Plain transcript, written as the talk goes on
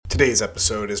Today's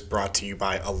episode is brought to you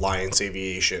by Alliance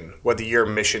Aviation. Whether your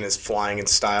mission is flying in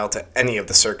style to any of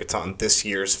the circuits on this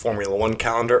year's Formula One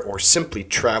calendar or simply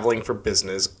traveling for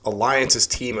business, Alliance's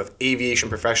team of aviation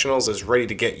professionals is ready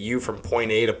to get you from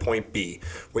point A to point B.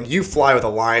 When you fly with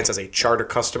Alliance as a charter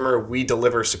customer, we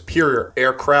deliver superior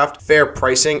aircraft, fair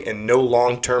pricing, and no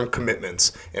long-term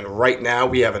commitments. And right now,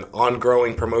 we have an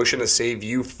ongoing promotion to save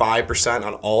you 5%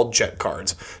 on all jet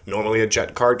cards. Normally, a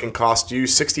jet card can cost you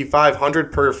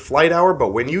 $6,500 per flight hour,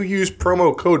 but when you use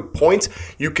promo code POINTS,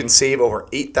 you can save over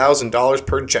 $8,000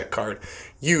 per jet card.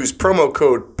 Use promo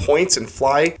code POINTS and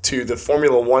fly to the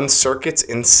Formula One circuits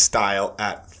in style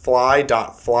at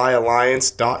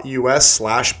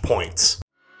fly.flyalliance.us/points.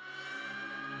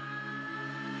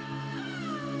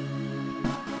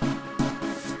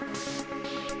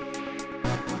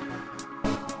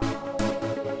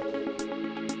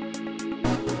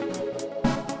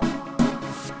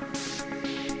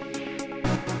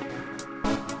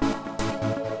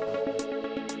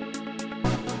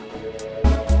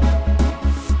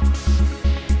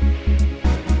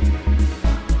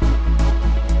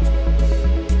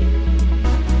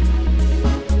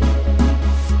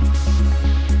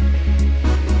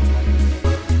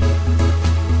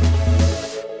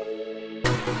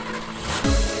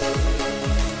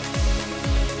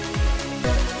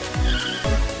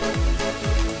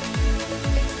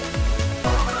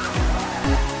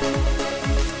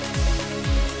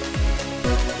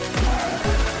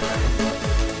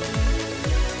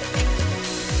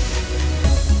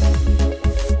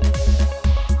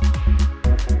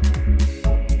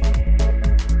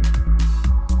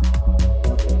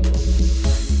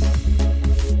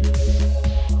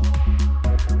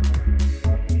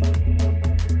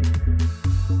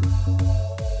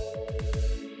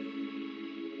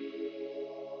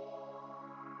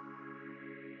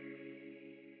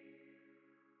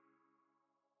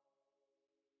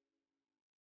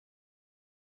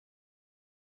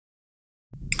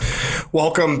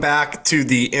 Welcome back to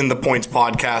the In the Points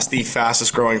podcast, the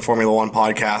fastest growing Formula One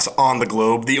podcast on the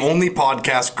globe, the only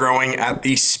podcast growing at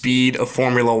the speed of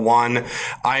Formula One.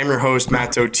 I am your host,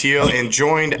 Matt O'Teal, and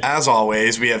joined, as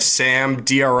always, we have Sam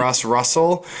DRS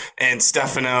Russell and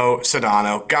Stefano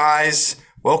Sedano. Guys,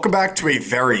 welcome back to a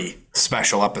very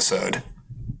special episode.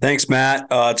 Thanks, Matt.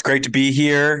 It's great to be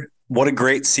here. What a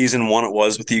great season one it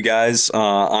was with you guys.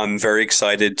 I'm very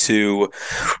excited to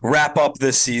wrap up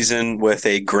this season with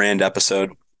a grand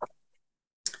episode.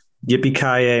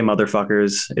 Yippee-ki-yay,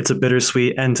 motherfuckers. It's a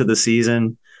bittersweet end to the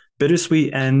season.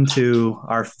 Bittersweet end to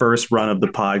our first run of the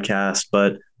podcast,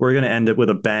 but we're going to end it with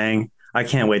a bang. I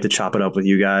can't wait to chop it up with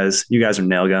you guys. You guys are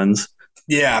nail guns.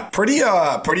 Yeah, pretty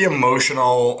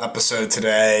emotional episode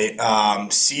today.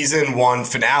 Season one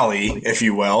finale, if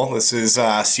you will. This is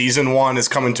season one is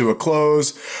coming to a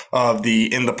close of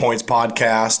the In the Points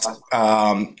podcast.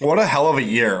 What a hell of a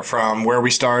year from where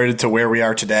we started to where we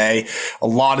are today. A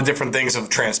lot of different things have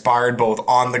transpired, both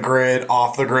on the grid,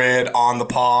 off the grid, on the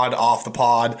pod, off the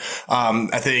pod.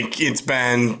 I think it's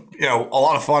been a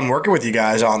lot of fun working with you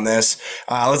guys on this.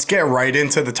 Let's get right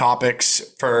into the topics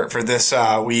for this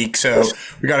week. So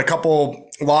we got a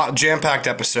jam-packed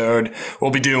episode.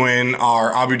 We'll be doing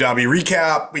our Abu Dhabi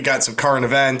recap. We got some current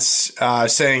events,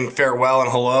 saying farewell and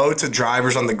hello to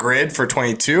drivers on the grid for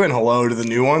 22 and hello to the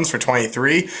new ones for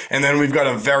 23. And then we've got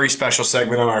a very special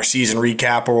segment on our season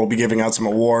recap where we'll be giving out some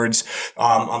awards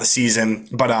on the season.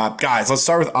 But guys, let's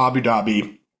start with Abu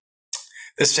Dhabi.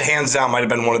 This hands down might have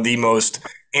been one of the most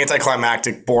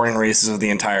anticlimactic, boring races of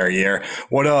the entire year.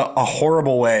 What a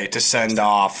horrible way to send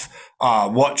off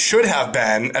what should have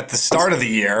been, at the start of the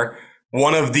year,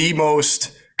 one of the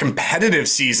most competitive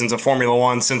seasons of Formula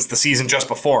One since the season just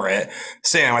before it.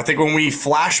 Sam, I think when we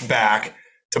flash back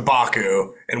to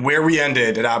Baku and where we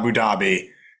ended at Abu Dhabi,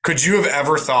 could you have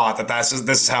ever thought that this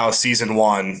is how season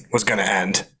one was going to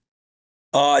end?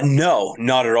 No,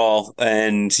 not at all.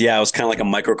 And yeah, it was kind of like a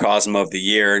microcosm of the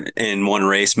year. In one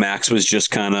race, Max was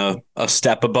just kind of a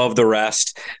step above the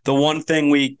rest. The one thing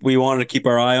we wanted to keep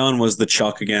our eye on was the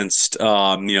Chuck against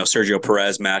Sergio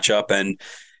Perez matchup, and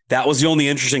that was the only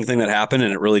interesting thing that happened,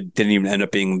 and it really didn't even end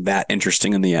up being that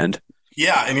interesting in the end.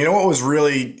 Yeah, and you know what was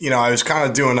really, I was kind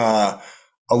of doing a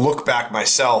look back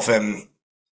myself, and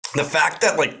the fact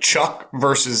that like Chuck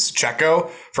versus Checo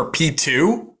for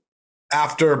P2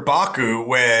 after Baku,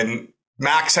 when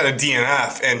Max had a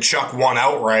DNF and Chuck won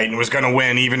outright and was going to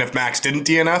win even if Max didn't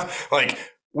DNF, like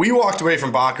we walked away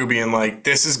from Baku being like,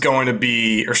 this is going to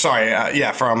be,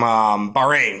 from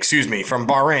Bahrain, from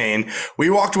Bahrain. We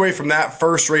walked away from that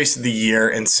first race of the year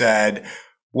and said,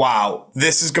 wow,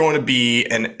 this is going to be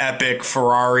an epic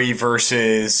Ferrari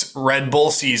versus Red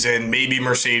Bull season, maybe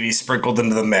Mercedes sprinkled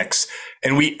into the mix.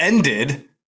 And we ended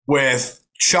with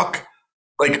Chuck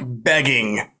like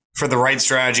begging for the right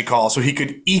strategy call so he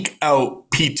could eke out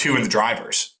P2 in the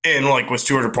drivers and like was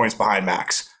 200 points behind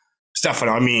Max.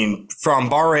 Stefano, I mean, from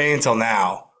Bahrain until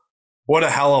now, what a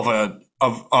hell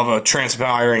of a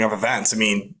transpiring of events. I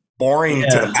mean, boring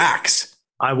to the max.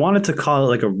 I wanted to call it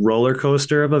like a roller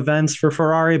coaster of events for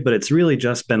Ferrari, but it's really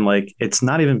just been like, it's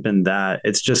not even been that.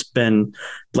 It's just been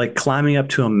like climbing up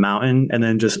to a mountain and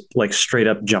then just like straight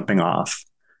up jumping off.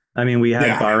 I mean, we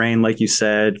had Bahrain, like you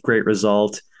said, great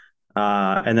result.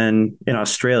 And then in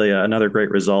Australia, another great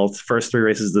result. First 3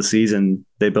 races of the season,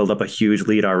 they build up a huge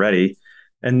lead already.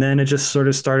 And then it just sort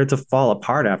of started to fall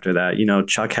apart after that. You know,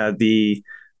 Chuck had the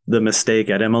mistake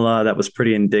at Imola that was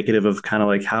pretty indicative of kind of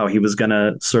like how he was going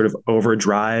to sort of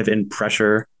overdrive and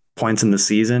pressure points in the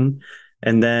season.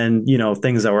 And then, you know,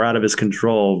 things that were out of his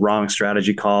control, wrong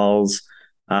strategy calls,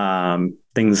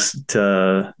 things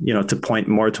to, you know, to point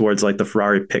more towards like the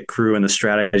Ferrari pit crew and the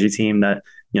strategy team that,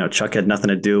 you know, Chuck had nothing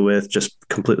to do with, just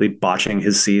completely botching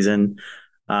his season.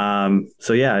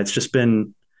 So yeah, it's just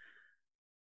been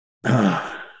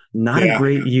not a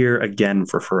great year again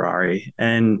for Ferrari.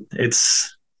 And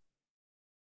it's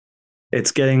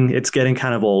getting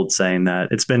kind of old saying that.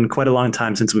 It's been quite a long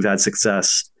time since we've had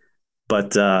success,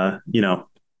 but you know,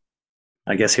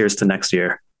 I guess here's to next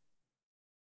year.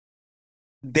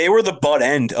 They were the butt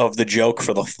end of the joke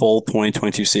for the full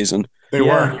 2022 season. They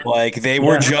were like, they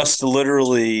were just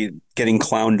literally getting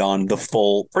clowned on the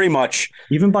full, pretty much.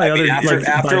 Even by other after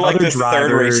by the drivers,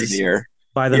 third race of the year.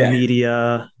 By the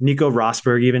media. Nico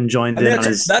Rosberg even joined in on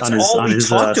his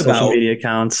social media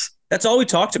accounts. That's all we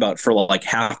talked about for like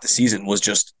half the season was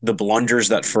just the blunders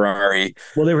that Ferrari.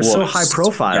 Well, they were so high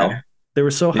profile. Yeah. They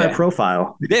were so high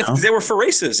profile. They were for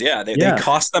races. Yeah. They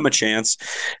cost them a chance.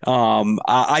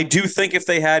 I do think if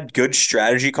they had good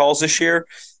strategy calls this year,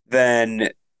 then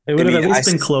it would have at least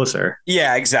been closer.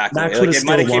 Yeah, exactly. Like it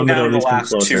might have came down to the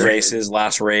last 2 races,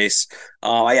 last race.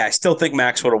 I still think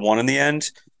Max would have won in the end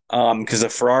because the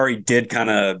Ferrari did kind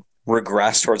of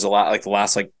regress towards the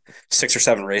last 6 or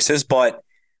 7 races. But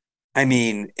I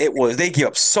mean, they gave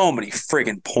up so many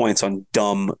friggin' points on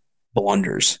dumb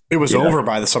blunders. It was over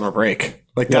by the summer break.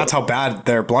 Like that's how bad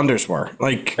their blunders were.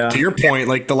 Like to your point,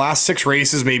 like the last 6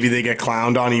 races, maybe they get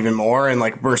clowned on even more, and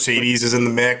like Mercedes is in the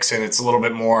mix, and it's a little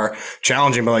bit more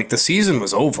challenging. But like the season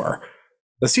was over.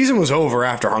 The season was over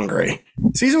after Hungary.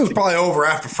 The season was probably over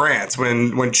after France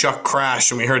when Chuck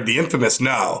crashed and we heard the infamous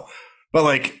no. But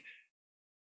like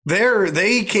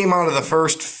they came out of the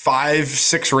first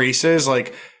 5-6 races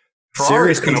like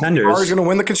Ferrari's going to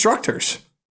win the constructors.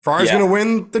 Ferrari's going to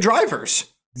win the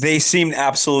drivers. They seemed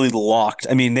absolutely locked.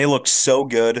 I mean, they looked so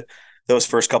good those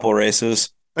first couple of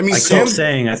races. I mean,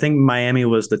 I think Miami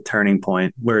was the turning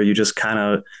point where you just kind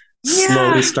of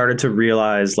slowly started to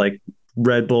realize like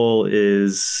Red Bull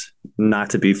is not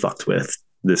to be fucked with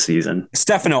this season.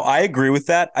 Stefano, I agree with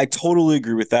that. I totally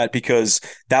agree with that because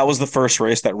that was the first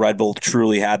race that Red Bull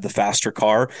truly had the faster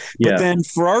car. But then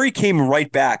Ferrari came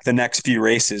right back the next few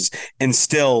races and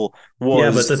still was.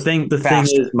 Yeah, but the thing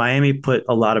is, Miami put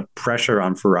a lot of pressure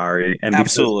on Ferrari, and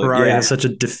because Ferrari has such a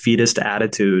defeatist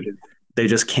attitude, they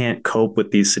just can't cope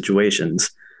with these situations.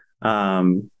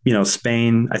 You know,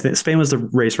 Spain. I think Spain was the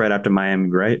race right after Miami,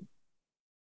 right?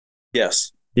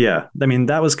 Yes. Yeah, I mean,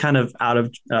 that was kind of out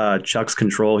of Chuck's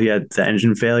control. He had the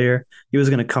engine failure. He was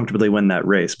going to comfortably win that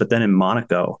race. But then in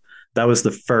Monaco, that was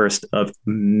the first of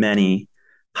many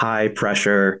high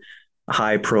pressure,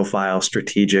 high profile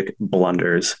strategic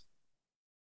blunders.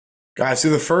 Guys,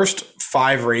 through the first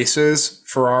 5 races,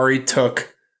 Ferrari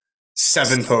took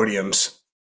 7 podiums.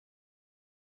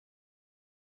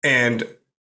 And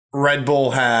Red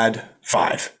Bull had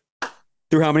 5.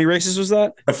 Through how many races was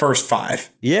that? The first 5.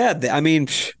 Yeah, I mean,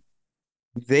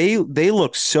 they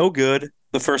looked so good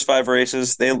the first 5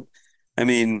 races. I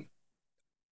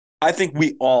think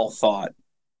we all thought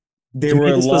they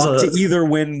were locked to either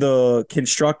win the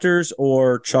constructors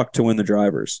or Chuck to win the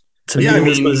drivers. Yeah, I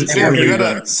mean,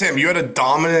 Sam, you had a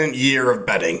dominant year of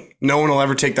betting. No one will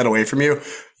ever take that away from you.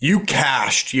 You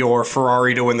cashed your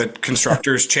Ferrari to win the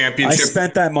Constructors' Championship. I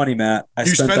spent that money, Matt.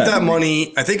 You spent that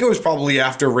money. I think it was probably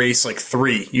after race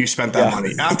 3. You spent that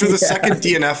money. After the second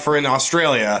DNF for in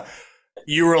Australia,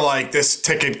 you were like, this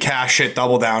ticket, cash it,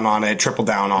 double down on it, triple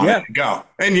down on it, go.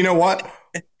 And you know what?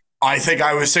 I think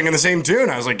I was singing the same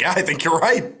tune. I was like, yeah, I think you're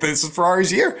right. This is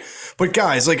Ferrari's year. But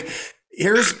guys, like,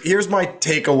 here's my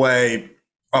takeaway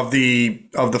of the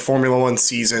Formula One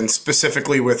season,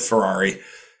 specifically with Ferrari.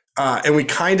 And we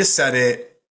kind of said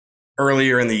it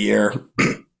earlier in the year,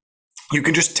 you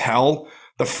can just tell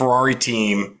the Ferrari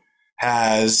team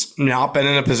has not been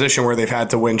in a position where they've had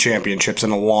to win championships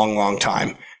in a long, long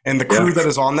time. And the crew that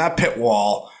is on that pit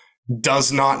wall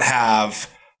does not have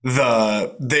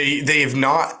they do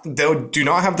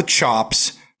not have the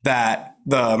chops that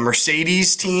the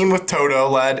Mercedes team with Toto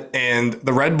led and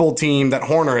the Red Bull team that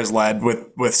Horner has led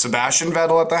with Sebastian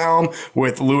Vettel at the helm,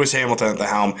 with Lewis Hamilton at the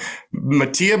helm.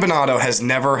 Mattia Binotto has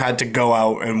never had to go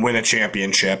out and win a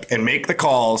championship and make the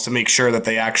calls to make sure that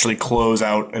they actually close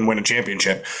out and win a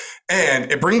championship.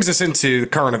 And it brings us into the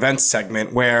current events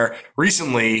segment where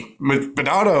recently with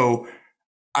Binotto,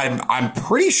 I'm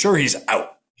pretty sure he's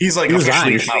out. He's like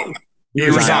officially out. He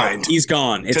resigned. He's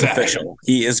gone. It's today. Official.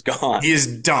 He is gone. He is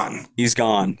done. He's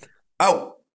gone.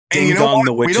 Oh, and you know what?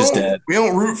 The witch is dead. We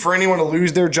don't root for anyone to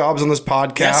lose their jobs on this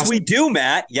podcast. Yes, we do,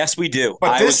 Matt. Yes, we do.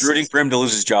 But I was rooting for him to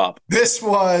lose his job. This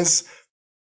was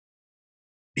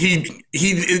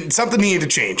something needed to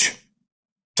change.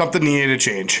 Something needed to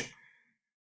change.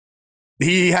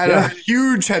 He had a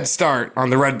huge head start on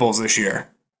the Red Bulls this year.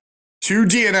 2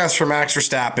 DNS for Max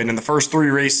Verstappen in the first 3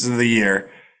 races of the year.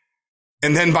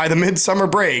 And then by the midsummer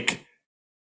break,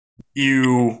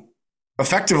 you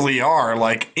effectively are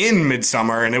like in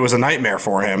midsummer, and it was a nightmare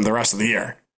for him the rest of the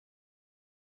year.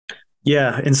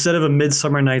 Yeah, instead of a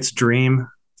Midsummer Night's Dream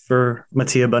for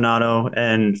Mattia Binotto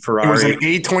and Ferrari. It was an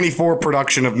A24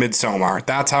 production of Midsommar.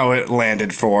 That's how it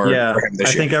landed for him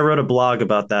this year. I think I wrote a blog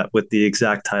about that with the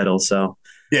exact title. So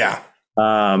yeah.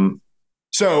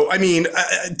 So, I mean,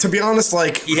 to be honest,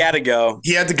 like he had to go.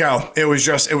 It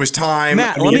was time.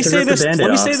 Matt, let me say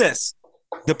this.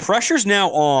 The pressure's now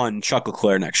on Chuck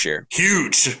Leclerc next year.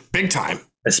 Huge, big time.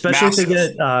 Especially to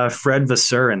get Fred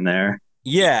Vasseur in there.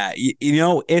 Yeah,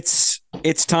 it's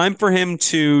time for him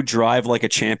to drive like a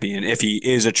champion if he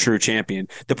is a true champion.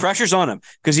 The pressure's on him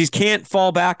because he can't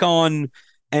fall back on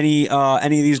any of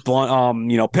these pit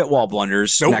wall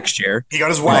blunders next year. He got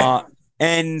his way.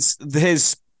 And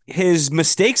his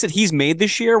mistakes that he's made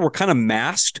this year were kind of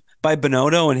masked by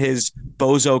Binotto and his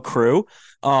bozo crew.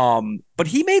 But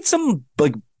he made some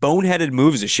like boneheaded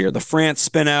moves this year. The France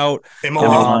spin out,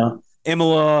 Imola.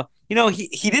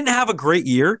 He didn't have a great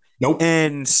year. Nope.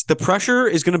 And the pressure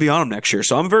is going to be on him next year.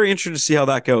 So I'm very interested to see how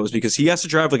that goes because he has to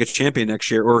drive like a champion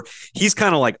next year, or he's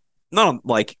kind of like not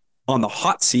like on the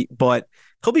hot seat, but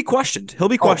he'll be questioned.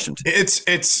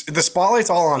 It's the spotlight's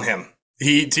all on him.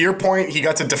 To your point, he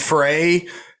got to defray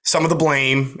some of the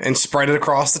blame and spread it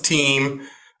across the team.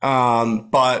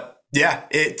 But yeah,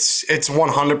 it's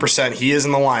 100%. He is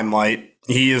in the limelight.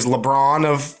 He is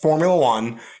LeBron of Formula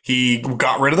One. He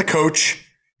got rid of the coach,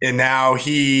 and now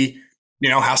he,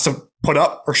 has to put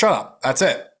up or shut up. That's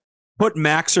it. Put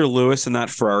Max or Lewis in that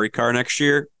Ferrari car next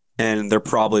year, and they're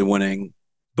probably winning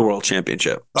the world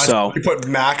championship. So you put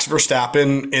Max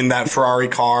Verstappen in that Ferrari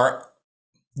car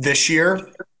this year,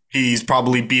 he's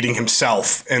probably beating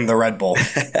himself in the Red Bull.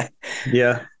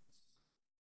 Yeah.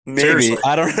 Maybe. Seriously.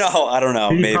 I don't know.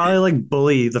 He'd Maybe probably like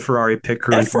bully the Ferrari pit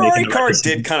crew. That Ferrari car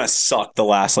did kind of suck the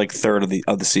last like third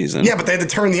of the season. Yeah, but they had to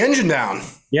turn the engine down.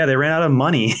 Yeah, they ran out of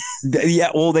money.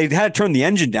 Yeah, well, they had to turn the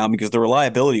engine down because the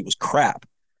reliability was crap.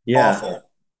 Yeah. Awful.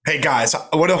 Hey guys,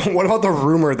 what about the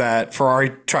rumor that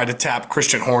Ferrari tried to tap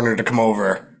Christian Horner to come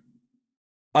over?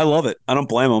 I love it. I don't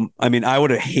blame him. I mean, I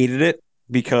would have hated it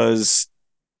because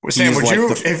Sam, would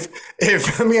you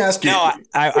if let me ask you? No,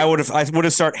 I would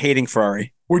have started hating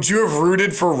Ferrari. Would you have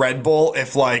rooted for Red Bull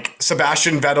if like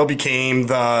Sebastian Vettel became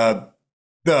the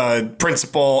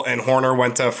principal and Horner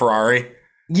went to Ferrari?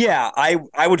 Yeah,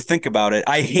 I would think about it.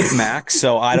 I hate Max,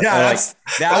 so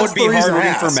that would be hard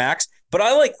rooting for Max. But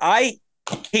I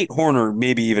hate Horner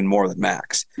maybe even more than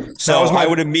Max. So I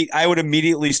would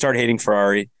immediately start hating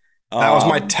Ferrari. That was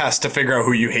my test to figure out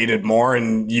who you hated more,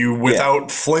 and you, without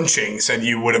flinching, said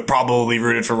you would have probably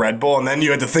rooted for Red Bull, and then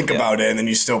you had to think about it, and then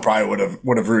you still probably would have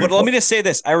rooted. But let me just say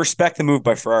this: I respect the move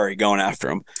by Ferrari going after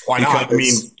him. Why not? I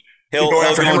mean, he'll go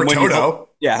after him or Toto.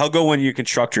 He'll go win you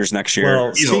constructors next year.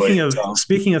 Well,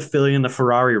 speaking of filling in the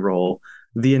Ferrari role,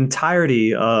 the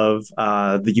entirety of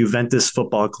the Juventus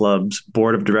Football Club's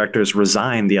board of directors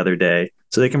resigned the other day,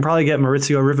 so they can probably get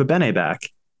Maurizio Rivabene back.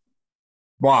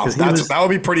 Wow, that would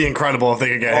be pretty incredible if they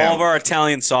could get all him. of our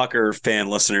Italian soccer fan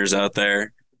listeners out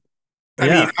there. I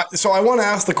mean, so I want to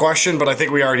ask the question, but I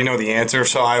think we already know the answer.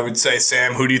 So I would say,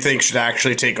 Sam, who do you think should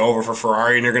actually take over for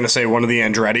Ferrari? And you're going to say one of the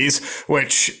Andrettis,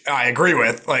 which I agree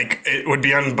with. Like, it would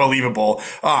be unbelievable.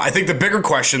 I think the bigger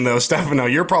question, though, Stefano,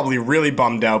 you're probably really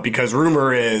bummed out because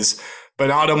rumor is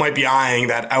Binotto might be eyeing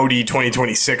that Audi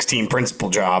 2026 team principal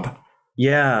job.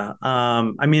 Yeah.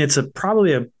 I mean, it's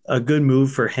probably a good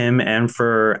move for him and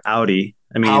for Audi.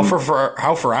 I mean,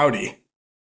 how for Audi?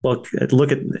 look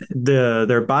at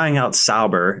they're buying out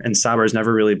Sauber, and Sauber's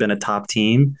never really been a top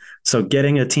team. So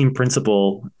getting a team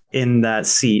principal in that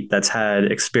seat that's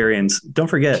had experience. Don't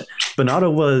forget,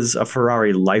 Binotto was a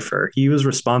Ferrari lifer. He was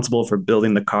responsible for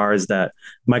building the cars that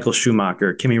Michael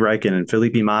Schumacher, Kimi Räikkönen,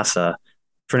 Felipe Massa,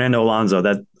 Fernando Alonso,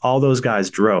 that all those guys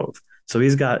drove. So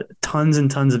he's got tons and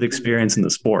tons of experience in the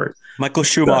sport. Michael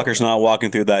Schumacher's not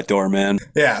walking through that door, man.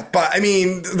 Yeah, but I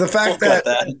mean, the fact that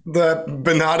the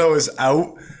Binotto is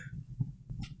out,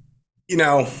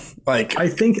 like I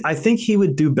think he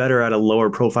would do better at a lower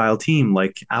profile team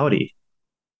like Audi.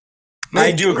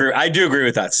 I do agree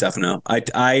with that, Stefano.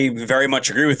 I very much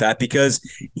agree with that because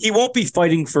he won't be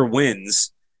fighting for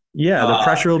wins. Yeah, the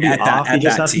pressure will be off. He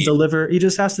just has to deliver. He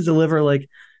just has to deliver like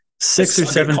 6 or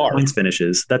 7 points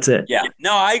finishes. That's it. Yeah.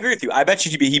 No, I agree with you. I bet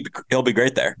you he'll be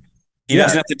great there. He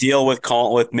doesn't have to deal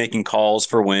with making calls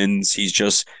for wins. He's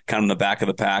just kind of in the back of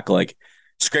the pack, like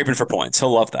scraping for points.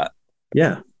 He'll love that.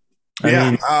 Yeah.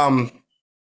 I mean,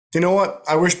 you know what?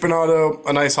 I wish Binotto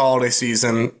a nice holiday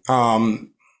season.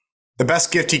 The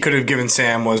best gift he could have given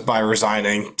Sam was by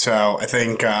resigning. So I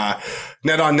think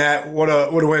net on net, what a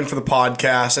win for the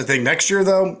podcast. I think next year,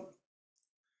 though,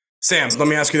 Sam, let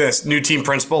me ask you this. New team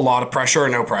principal, a lot of pressure or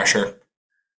no pressure?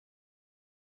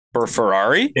 For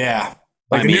Ferrari? Yeah.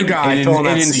 Like new guy an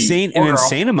insane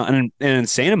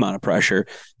amount of pressure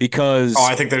because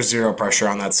I think there's zero pressure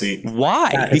on that seat.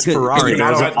 Why? Because Ferrari.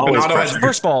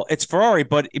 First of all, it's Ferrari,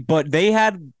 but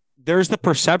there's the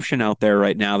perception out there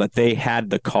right now that they had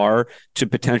the car to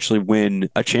potentially win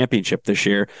a championship this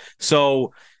year.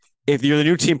 So if you're the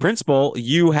new team principal,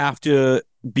 you have to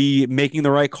be making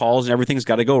the right calls and everything's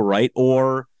got to go right.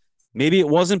 Or maybe it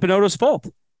wasn't Binotto's fault.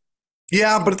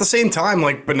 Yeah, but at the same time,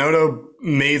 like Binotto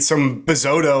made some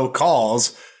Bizotto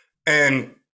calls,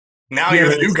 and now you're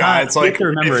the new guy. It's like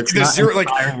remember, it's not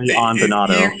entirely on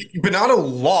Binotto. Binotto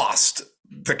lost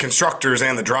the constructors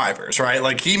and the drivers, right?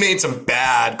 Like he made some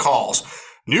bad calls.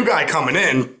 New guy coming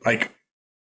in, like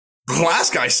the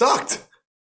last guy sucked.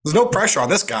 There's no pressure on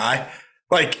this guy.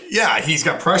 Like, yeah, he's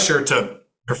got pressure to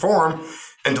perform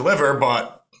and deliver,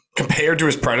 but compared to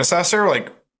his predecessor,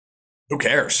 like, who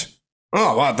cares?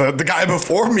 Oh, wow. The guy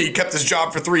before me kept his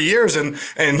job for 3 years and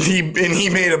he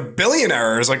made $1 billion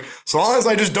errors. Like, so long as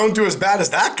I just don't do as bad as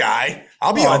that guy,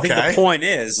 I'll be okay. I think the point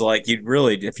is, like,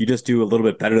 if you just do a little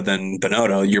bit better than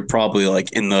Binotto, you're probably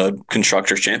like in the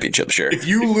Constructors' Championship this year. If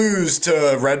you lose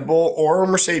to Red Bull or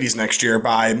Mercedes next year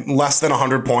by less than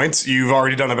 100 points, you've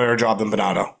already done a better job than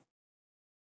Binotto.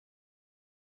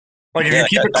 Like, if you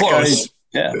keep it close.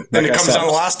 Yeah, and it comes down to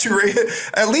the last 2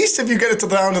 races. At least if you get it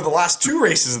down to the last 2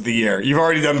 races of the year, you've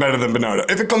already done better than Binotto.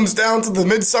 If it comes down to the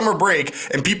midsummer break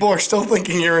and people are still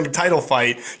thinking you're in a title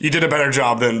fight, you did a better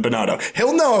job than Binotto.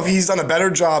 He'll know if he's done a better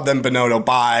job than Binotto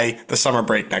by the summer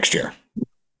break next year.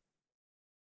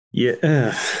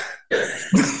 Yeah.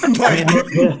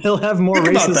 He'll have more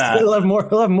races. He'll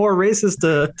have more races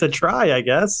to try, I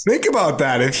guess. Think about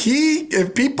that.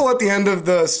 If people at the end of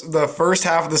the first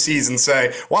half of the season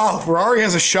say, "Wow, Ferrari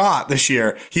has a shot this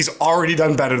year," he's already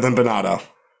done better than Binotto.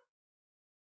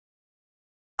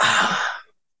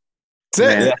 That's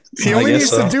it. Yeah, he only needs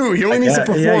to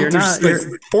perform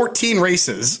through 14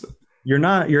 races. You're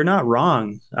not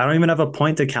wrong. I don't even have a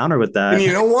point to counter with that. And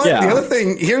you know what? Yeah. The other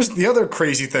thing, here's the other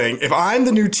crazy thing. If I'm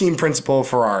the new team principal of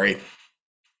Ferrari,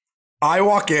 I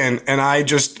walk in and I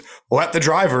just let the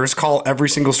drivers call every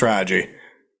single strategy.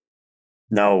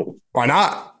 No. Why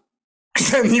not?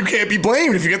 Because then you can't be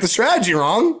blamed if you get the strategy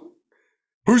wrong.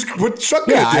 What's Chuck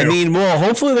gonna do? I mean, well,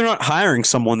 hopefully they're not hiring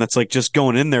someone that's like just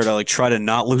going in there to like try to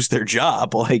not lose their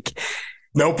job. Like,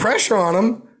 no pressure on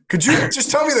them. Could you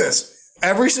just tell me this?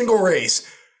 Every single race.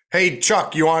 Hey,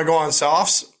 Chuck, you want to go on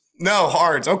softs? No,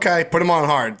 hards. Okay, put him on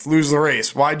hard. Lose the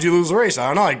race. Why'd you lose the race? I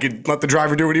don't know. I could let the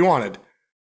driver do what he wanted.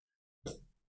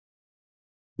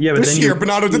 Yeah, but this year,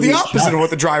 Binotto did the opposite of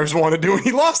what the drivers wanted to do, and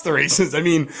he lost the races. I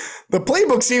mean, the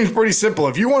playbook seems pretty simple.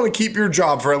 If you want to keep your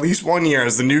job for at least 1 year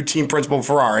as the new team principal of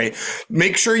Ferrari,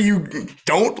 make sure you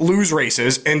don't lose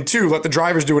races, and 2, let the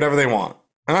drivers do whatever they want.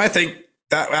 And I think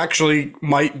that actually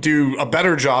might do a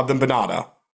better job than Binotto.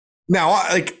 Now,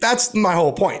 that's my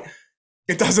whole point.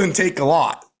 It doesn't take a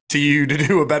lot to you to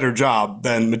do a better job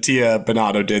than Mattia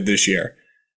Binotto did this year.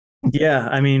 Yeah,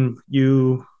 I mean,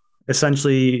 you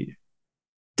essentially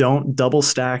don't double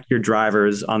stack your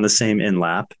drivers on the same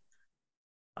in-lap.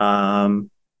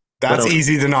 That's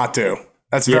easy to not do.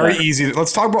 That's very easy.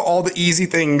 Let's talk about all the easy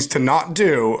things to not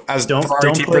do as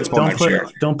Ferrari team principal next year.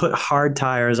 Don't put hard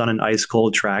tires on an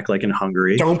ice-cold track like in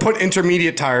Hungary. Don't put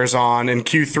intermediate tires on in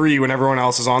Q3 when everyone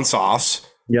else is on softs.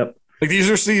 Yep. Like these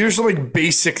are some like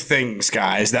basic things,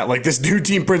 guys, that like this new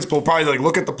team principal probably like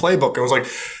look at the playbook and was like,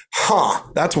 huh,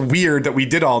 that's weird that we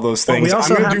did all those things. We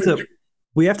also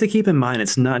have to keep in mind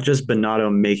it's not just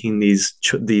Binotto making these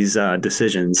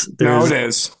decisions. No, it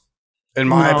is. In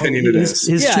my opinion, it is.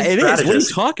 It is. What are you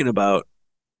talking about?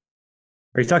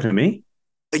 Are you talking to me?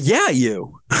 Yeah,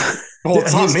 you. Well,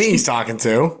 it's not me he's talking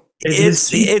to.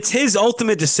 It's his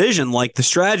ultimate decision. Like the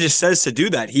strategist says to do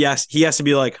that. He has to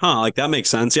be like, like that makes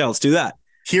sense. Yeah, let's do that.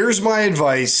 Here's my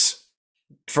advice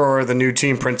for the new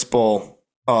team principal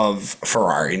of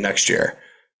Ferrari next year.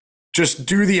 Just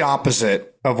do the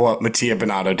opposite of what Mattia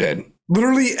Binotto did.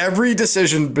 Literally every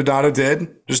decision Binotto did,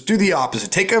 just do the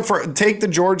opposite. Take the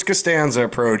George Costanza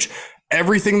approach.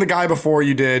 Everything the guy before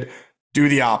you did, do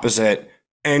the opposite.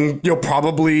 And you'll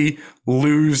probably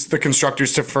lose the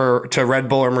constructors to Red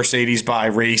Bull or Mercedes by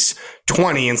race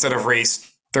 20 instead of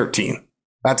race 13.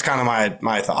 That's kind of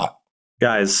my thought.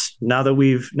 Guys, now that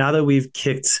we've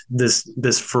kicked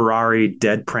this Ferrari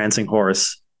dead prancing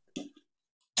horse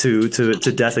to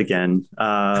death again,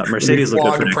 Mercedes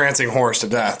look good for prancing horse to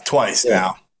death twice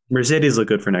now. Mercedes look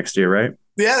good for next year, right?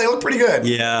 Yeah, they look pretty good.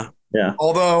 Yeah.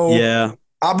 Although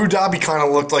Abu Dhabi kind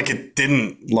of looked like it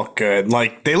didn't look good.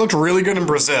 Like they looked really good in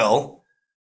Brazil,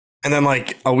 and then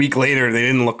like a week later they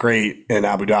didn't look great in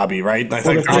Abu Dhabi, right?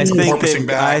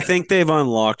 I think they've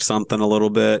unlocked something a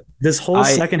little bit. This whole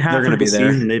second half of the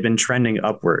season, they've been trending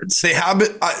upwards. They have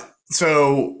been.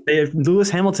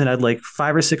 Lewis Hamilton had like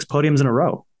 5 or 6 podiums in a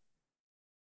row,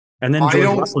 and then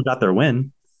George Russell got their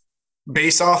win.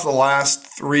 Based off the last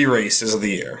 3 races of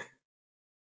the year,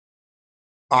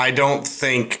 I don't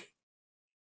think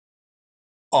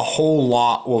a whole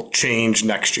lot will change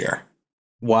next year.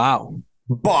 Wow.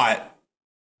 But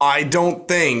I don't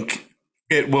think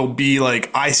it will be like,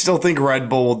 I still think Red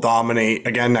Bull will dominate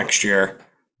again next year,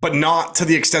 but not to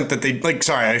the extent that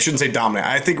I shouldn't say dominate.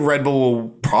 I think Red Bull will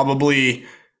probably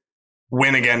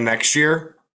win again next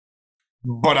year,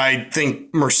 but I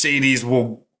think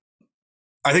it'll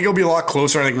be a lot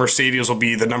closer. I think Mercedes will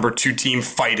be the number 2 team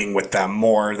fighting with them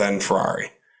more than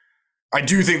Ferrari. I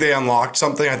do think they unlocked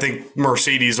something. I think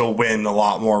Mercedes will win a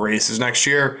lot more races next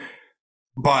year.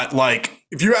 But like,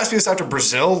 if you asked me this after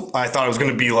Brazil, I thought it was going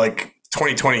to be like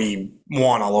 2021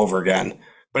 all over again.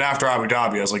 But after Abu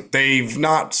Dhabi, I was like, they've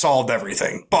not solved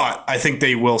everything, but I think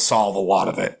they will solve a lot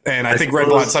of it. And I think Red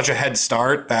Bull had such a head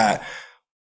start and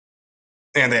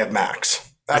they have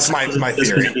Max. That's my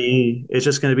theory. It's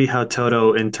just going to be how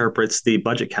Toto interprets the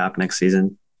budget cap next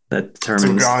season. That determines.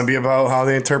 It's going to be about how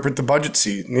they interpret the budget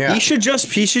season. Yeah, he should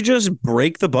just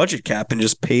break the budget cap and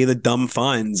just pay the dumb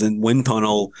fines and wind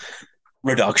tunnel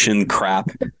reduction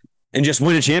crap, and just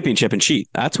win a championship and cheat.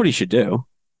 That's what he should do.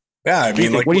 Yeah, I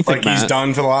mean, what do you think, he's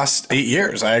done for the last 8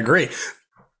 years. I agree.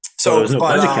 So there's no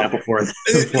budget cap before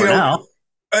now.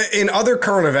 In other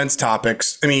current events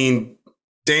topics, I mean,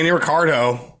 Danny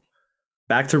Ricciardo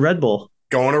back to Red Bull,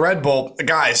 going to Red Bull,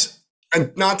 guys.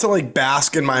 And not to like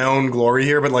bask in my own glory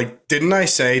here, but like, didn't I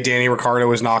say Danny Ricciardo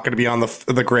is not going to be on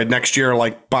the grid next year,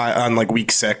 on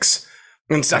week 6?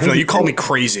 And Stefano, you called me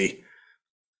crazy.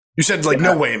 You said like,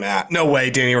 no way, Matt, no way,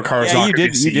 Danny Ricciardo's not.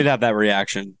 You did have that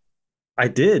reaction. I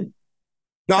did.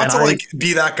 Not to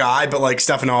be that guy, but like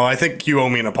Stefano, I think you owe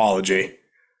me an apology.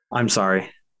 I'm sorry.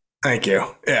 Thank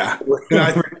you. Yeah,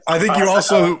 I think you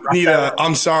also need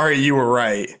I'm sorry, you were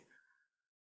right.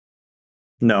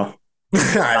 No. All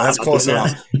right, that's close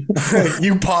enough.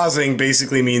 You pausing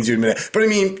basically means you admit it. But I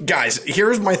mean, guys,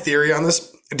 here's my theory on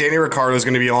this. Danny Ricciardo is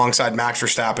going to be alongside Max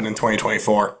Verstappen in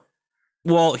 2024.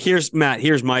 Well, here's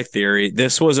my theory.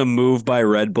 This was a move by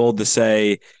Red Bull to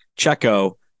say,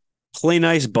 Checo, play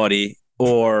nice, buddy,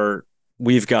 or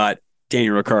we've got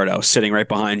Daniel Ricciardo sitting right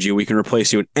behind you. We can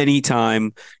replace you at any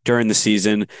time during the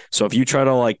season. So if you try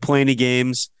to like play any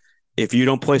games, if you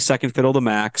don't play second fiddle to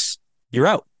Max, you're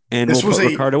out. And we'll put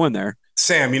Ricciardo in there.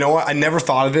 Sam, you know what? I never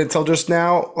thought of it until just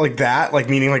now, like that, like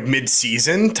meaning like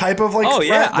mid-season type of like. Oh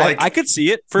yeah, I could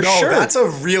see it for sure. That's a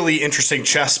really interesting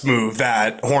chess move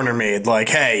that Horner made. Like,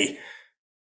 hey,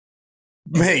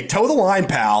 toe the line,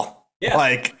 pal. Yeah,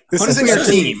 like this isn't your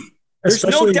team. There's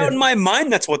no doubt in my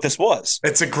mind that's what this was.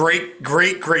 It's a great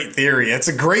theory. It's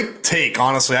a great take,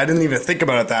 honestly. I didn't even think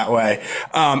about it that way.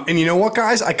 And you know what,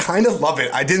 guys? I kind of love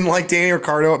it. I didn't like Danny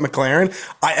Ricciardo at McLaren.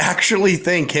 I actually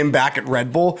think him back at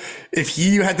Red Bull, if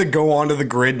he had to go onto the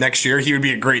grid next year, he would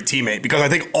be a great teammate because I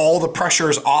think all the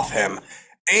pressure is off him.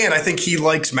 And I think he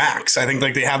likes Max. I think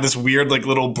like they have this weird like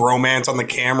little bromance on the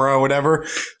camera or whatever.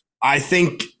 I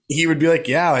think he would be like,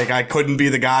 yeah, like I couldn't be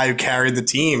the guy who carried the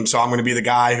team, so I'm going to be the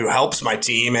guy who helps my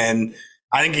team. And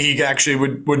I think he actually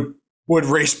would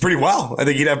race pretty well. I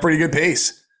think he'd have pretty good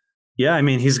pace. Yeah, I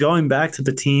mean, he's going back to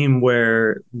the team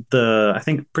where I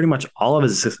think pretty much all of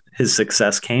his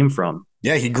success came from.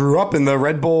 Yeah, he grew up in the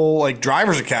Red Bull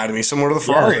drivers academy, similar to the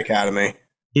Ferrari academy.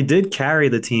 He did carry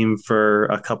the team for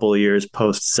a couple of years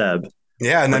post Seb.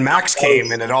 Yeah, and then Max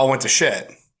came and it all went to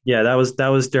shit. Yeah, that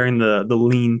was during the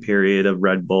lean period of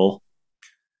Red Bull.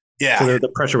 Yeah. So the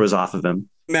pressure was off of him.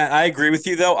 Matt, I agree with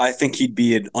you though. I think he'd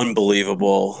be an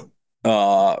unbelievable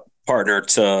partner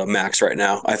to Max right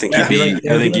now. I think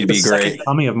he'd be great.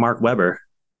 Coming of Mark Webber.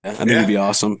 I think he'd be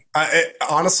awesome.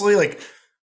 Honestly,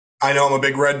 I know I'm a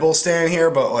big Red Bull stan here,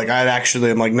 but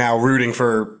I'm now rooting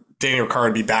for Daniel Ricciardo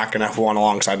to be back in F1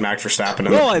 alongside Max Verstappen.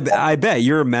 Well, I bet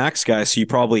you're a Max guy, so you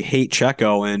probably hate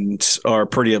Checo and are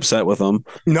pretty upset with him.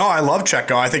 No, I love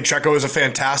Checo. I think Checo is a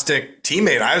fantastic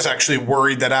teammate. I was actually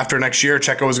worried that after next year,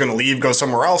 Checo was going to leave, go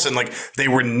somewhere else, and they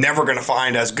were never going to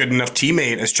find as good enough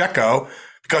teammate as Checo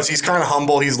because he's kind of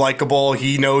humble, he's likable,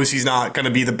 he knows he's not going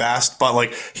to be the best,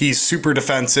 but he's super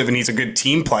defensive and he's a good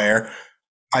team player.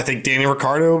 I think Daniel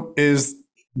Ricciardo is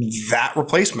that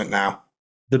replacement now.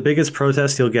 The biggest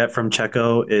protest he'll get from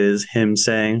Checo is him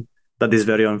saying that is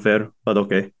very unfair, but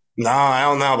okay. No, I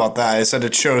don't know about that. I said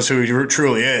it shows who he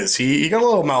truly is. He got a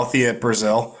little mouthy at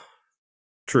Brazil.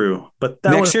 True, but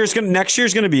next year's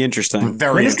gonna be interesting.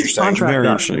 Very interesting. Very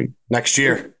interesting. Next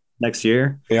year. Next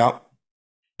year. Yeah.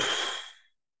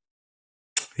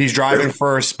 He's driving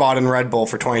for a spot in Red Bull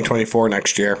for 2024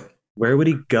 next year. Where would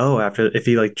he go if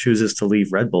he chooses to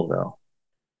leave Red Bull though?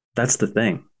 That's the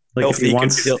thing. If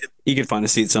he could find a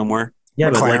seat somewhere.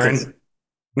 Yeah, McLaren.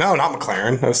 No, not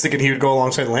McLaren. I was thinking he would go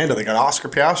alongside Lando. They got Oscar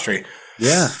Piastri.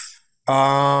 Yeah.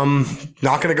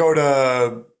 Not going to go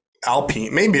to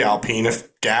Alpine. Maybe Alpine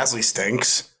if Gasly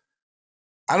stinks.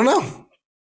 I don't know.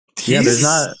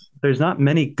 There's not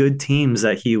many good teams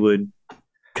that he would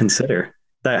consider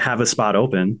that have a spot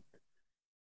open.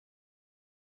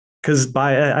 Because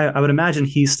I would imagine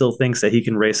he still thinks that he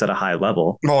can race at a high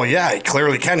level. Well, yeah, he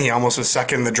clearly can. He almost was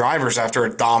second in the drivers after a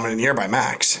dominant year by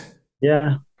Max.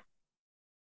 Yeah.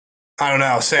 I don't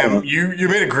know. Sam, you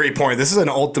made a great point. This is an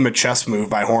ultimate chess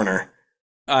move by Horner.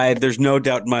 There's no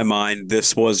doubt in my mind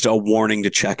this was a warning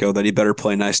to Checo that he better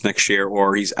play nice next year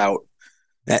or he's out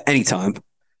at any time.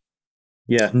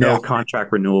 Yeah,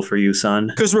 contract renewal for you, son.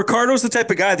 Because Ricciardo's the type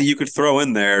of guy that you could throw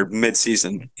in there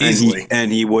mid-season easily,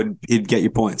 and he'd get you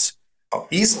points. Oh,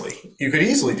 easily. You could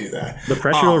easily do that. The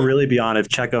pressure will really be on if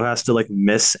Checo has to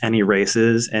miss any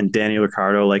races and Daniel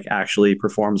Ricciardo actually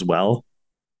performs well.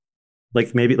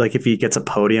 Maybe if he gets a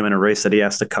podium in a race that he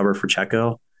has to cover for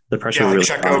Checo, the pressure will really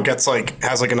Checo gets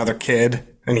has another kid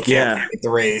and he can't make the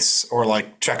race, or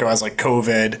Checo has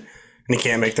COVID and he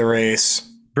can't make the race.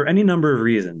 For any number of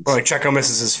reasons. Or Checo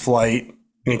misses his flight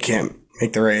and he can't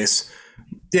make the race.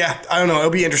 Yeah, I don't know. It'll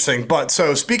be interesting. But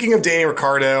so speaking of Daniel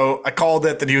Ricciardo, I called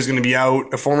it that he was going to be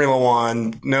out of Formula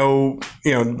One. No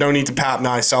need to pat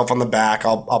myself on the back.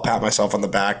 I'll pat myself on the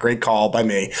back. Great call by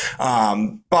me.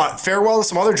 But farewell to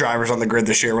some other drivers on the grid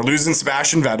this year. We're losing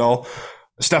Sebastian Vettel.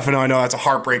 Stefano, I know that's a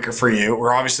heartbreaker for you.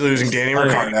 We're obviously losing Daniel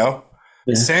Ricciardo.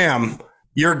 Yeah. Sam,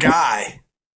 your guy.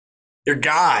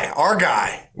 Our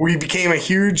guy. We became a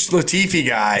huge Latifi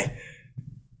guy.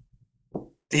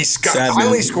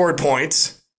 Finally scored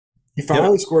points. He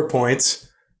finally scored points.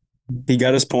 He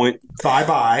got his point.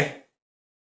 Bye-bye.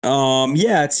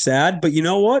 Yeah, it's sad, but you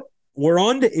know what? We're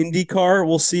on to IndyCar.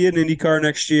 We'll see you in IndyCar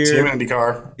next year. See you in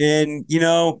IndyCar. And,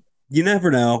 you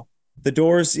never know. The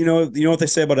doors, you know what they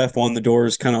say about F1, the door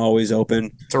is kind of always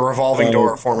open. It's a revolving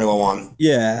door of Formula One.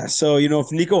 Yeah. So,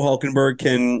 if Nico Hulkenberg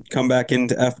can come back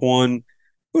into F1,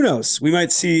 who knows? We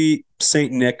might see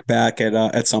Saint Nick back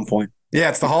at some point. Yeah,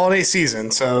 it's the holiday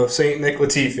season, so Saint Nick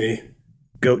Latifi.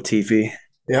 Goat Tiffy.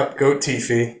 Yep, Goat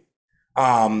Tiffy.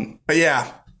 But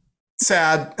yeah,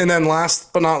 sad. And then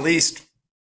last but not least,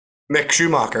 Mick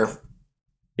Schumacher.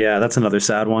 Yeah, that's another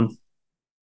sad one.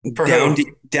 Down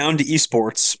to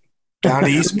esports. Down to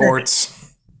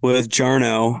esports. With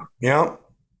Jarno. Yep.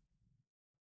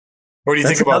 What do you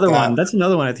think about that? That's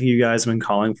another one I think you guys have been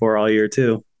calling for all year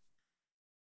too.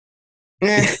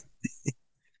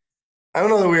 I don't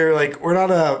know that we're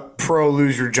not a pro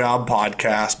lose your job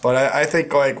podcast, but I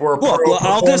think we're a pro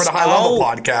perform at a high level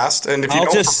podcast. And if you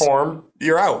don't perform,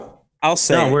 you're out. I'll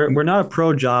say we're not a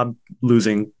pro job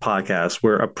losing podcast.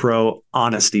 We're a pro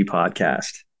honesty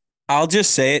podcast. I'll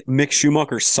just say it. Mick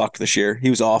Schumacher sucked this year. He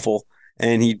was awful,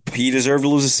 and he deserved to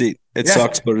lose a seat. It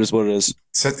sucks, but it is what it is.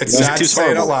 It's sad to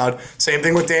say it out loud. Same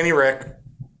thing with Danny Rick.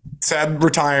 Sad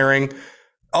retiring.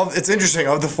 It's interesting.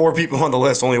 Of the 4 people on the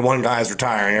list, only one guy is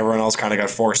retiring. Everyone else kind of got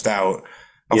forced out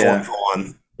of Formula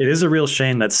One. It is a real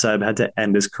shame that Seb had to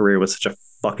end his career with such a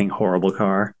fucking horrible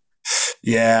car.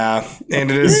 Yeah,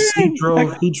 and it is.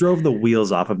 He drove the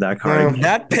wheels off of that car.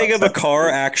 That pig of a car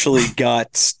actually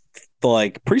got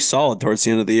like pretty solid towards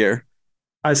the end of the year.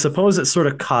 I suppose it sort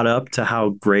of caught up to how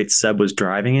great Seb was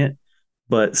driving it,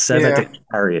 but Seb had to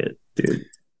carry it, dude.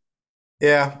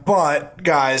 Yeah, but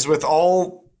guys, with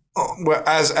all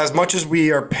as much as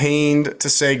we are pained to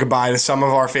say goodbye to some of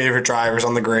our favorite drivers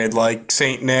on the grid, like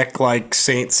Saint Nick, like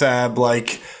Saint Seb,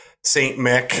 like Saint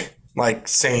Mick, like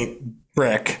Saint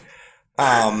Rick,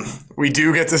 we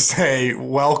do get to say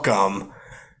welcome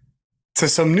to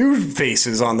some new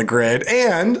faces on the grid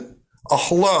and a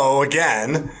hello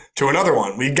again to another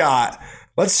one.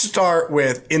 Let's start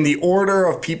with, in the order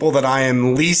of people that I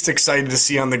am least excited to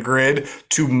see on the grid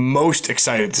to most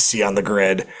excited to see on the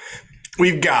grid.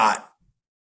 We've got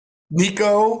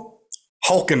Nico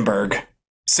Hulkenberg.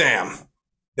 Sam,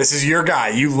 this is your guy.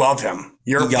 You love him.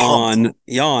 You're Jan.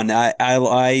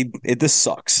 This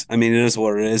sucks. I mean, it is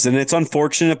what it is, and it's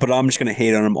unfortunate. But I'm just going to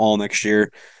hate on him all next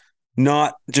year.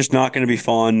 Not going to be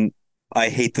fun. I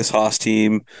hate this Haas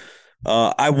team.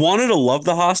 I wanted to love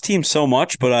the Haas team so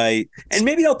much, and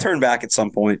maybe I'll turn back at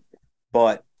some point.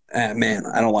 But man,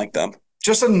 I don't like them.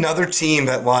 Just another team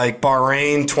that, like,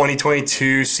 Bahrain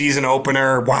 2022 season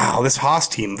opener. Wow, this Haas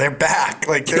team, they're back.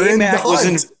 Like, they're in the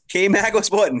hunt. K-Mag was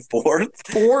what, in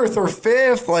fourth or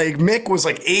fifth? Like, Mick was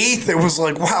like eighth. It was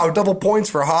like, wow, double points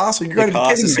for Haas. You're going to be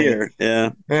kidding me. Here. Yeah.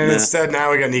 And instead,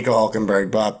 now we got Nico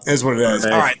Hulkenberg, but is what it is.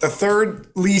 All right, the third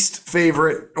least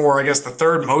favorite, or I guess the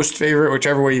third most favorite,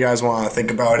 whichever way you guys want to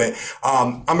think about it.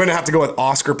 I'm going to have to go with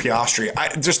Oscar Piastri.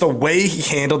 Just the way he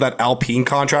handled that Alpine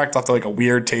contract left like a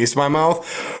weird taste in my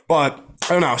mouth. But I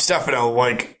don't know, Stefano,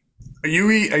 like, Are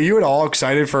you at all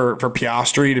excited for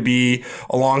Piastri to be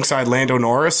alongside Lando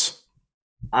Norris?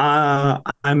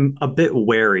 I'm a bit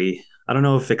wary. I don't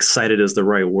know if excited is the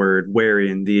right word.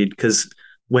 Wary indeed, because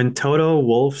when Toto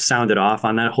Wolff sounded off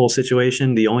on that whole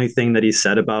situation, the only thing that he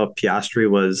said about Piastri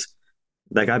was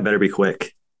that guy better be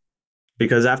quick.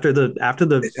 Because after the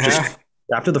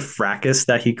fracas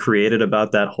that he created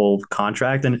about that whole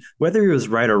contract, and whether he was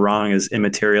right or wrong is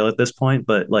immaterial at this point,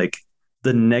 but like,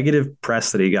 the negative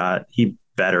press that he got, he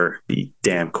better be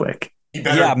damn quick.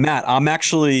 Yeah, Matt, I'm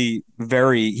actually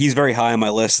he's very high on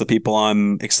my list of people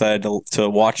I'm excited to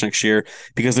watch next year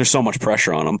because there's so much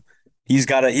pressure on him. He's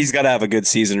got to have a good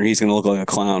season or he's going to look like a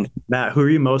clown. Matt, who are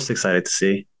you most excited to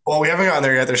see? Well, we haven't gotten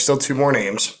there yet. There's still two more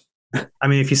names. I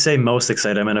mean, if you say most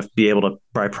excited, I'm going to be able to,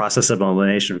 by process of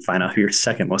elimination, find out who you're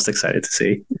second most excited to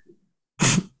see.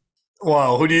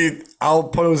 Well, I'll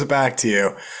pose it back to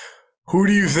you. Who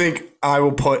do you think I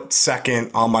will put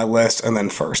second on my list and then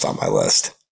first on my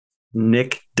list?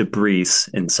 Nick DeBris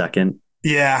in second.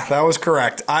 Yeah, that was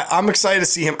correct. I'm excited to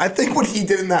see him. I think what he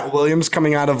did in that Williams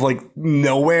coming out of like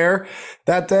nowhere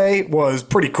that day was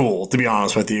pretty cool, to be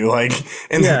honest with you. Like,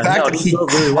 and the fact that he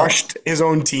crushed his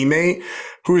own teammate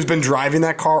who has been driving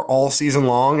that car all season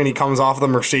long, and he comes off the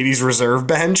Mercedes reserve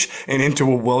bench and into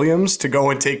a Williams to go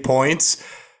and take points.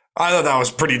 I thought that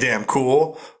was pretty damn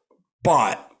cool.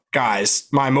 But guys,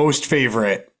 my most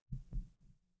favorite.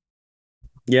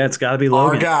 Yeah, it's got to be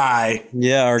Logan. Our guy.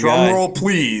 Yeah, our Drum guy. roll,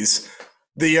 please.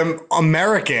 The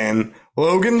American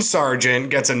Logan Sargent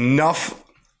gets enough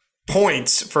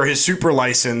points for his super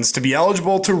license to be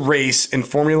eligible to race in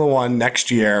Formula One next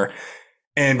year.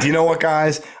 And you know what,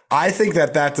 guys? I think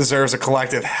that deserves a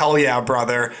collective hell yeah,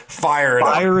 brother. Fire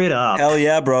it up. Hell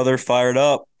yeah, brother. Fire it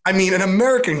up. I mean, an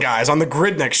American guy's on the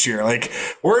grid next year. Like,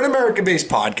 we're an American-based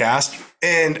podcast,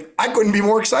 and I couldn't be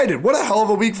more excited. What a hell of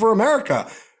a week for America.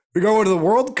 We go into the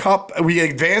World Cup, we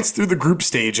advance through the group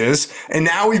stages, and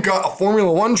now we've got a Formula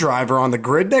One driver on the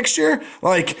grid next year.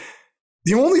 Like,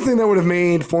 the only thing that would have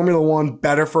made Formula One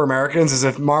better for Americans is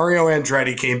if Mario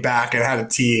Andretti came back and had a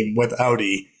team with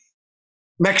Audi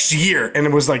next year, and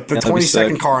it was like the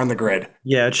 22nd car on the grid.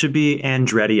 Yeah, it should be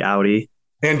Andretti Audi.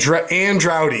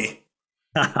 Andretti.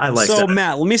 I like that. So,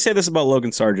 Matt, let me say this about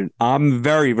Logan Sargent. I'm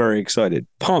very, very excited.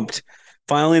 Pumped.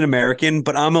 Finally an American,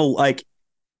 but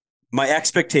my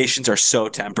expectations are so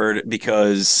tempered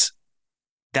because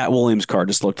that Williams car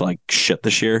just looked like shit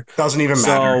this year. Doesn't even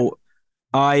matter. So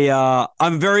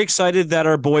I'm very excited that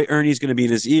our boy Ernie's going to be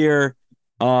in his ear.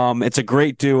 It's a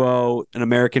great duo, an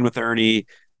American with Ernie.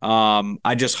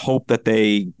 I just hope that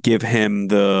they give him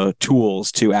the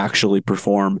tools to actually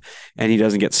perform and he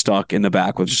doesn't get stuck in the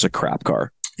back with just a crap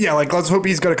car. Yeah, like, let's hope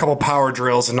he's got a couple power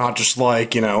drills and not just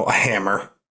like, a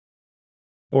hammer.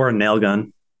 Or a nail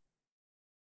gun.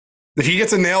 If he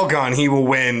gets a nail gun, he will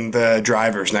win the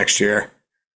drivers next year.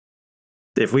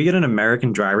 If we get an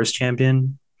American drivers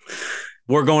champion,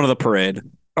 we're going to the parade.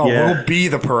 Oh, yeah. We'll be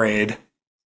the parade.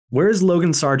 Where's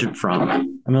Logan Sargent from?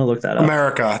 I'm gonna look that up.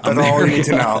 America. That's all we need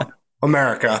to know.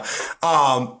 America.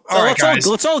 All right, guys.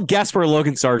 Let's all guess where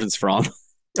Logan Sargent's from.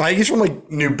 I think he's from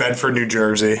like New Bedford, New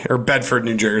Jersey, or Bedford,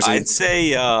 New Jersey. I'd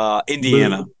say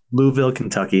Indiana. Louisville,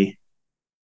 Kentucky.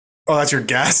 Oh, that's your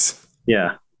guess?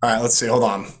 Yeah. All right, let's see. Hold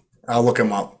on. I'll look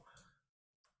him up.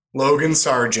 Logan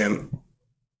Sargent.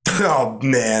 Oh,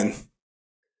 man.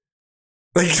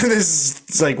 Like, this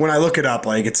is like when I look it up,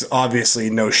 like, it's obviously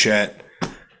no shit.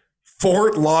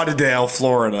 Fort Lauderdale,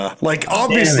 Florida. Like,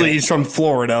 obviously he's from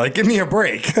Florida. Like, give me a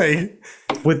break. Like,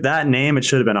 with that name, it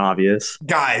should have been obvious.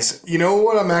 Guys, you know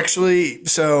what?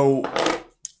 So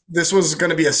this was going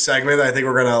to be a segment that I think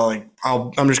we're going to like,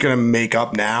 I'm just going to make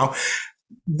up now.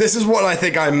 This is what I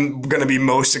think I'm going to be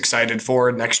most excited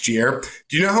for next year.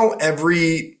 Do you know how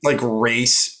every like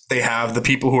race they have the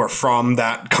people who are from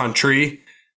that country,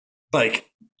 like,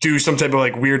 do some type of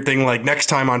like weird thing, like next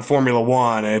time on Formula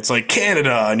One, and it's like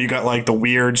Canada, and you got like the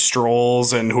weird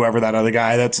Strolls and whoever that other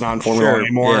guy that's not in Formula One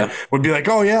anymore would be like,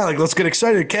 oh yeah, like let's get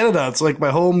excited, Canada, it's like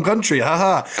my home country,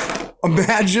 haha.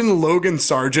 Imagine Logan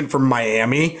Sargent from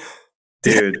Miami,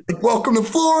 dude. Like, welcome to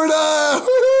Florida.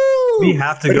 Woo-hoo! We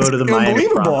have to go to the Miami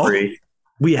Grand Prix.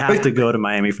 We have to go to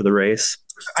Miami for the race.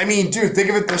 I mean, dude, think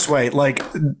of it this way: like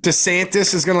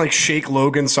DeSantis is gonna like shake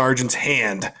Logan Sargent's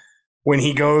hand when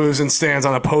he goes and stands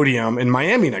on a podium in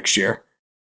Miami next year.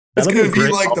 It's going to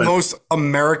be like the most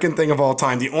American thing of all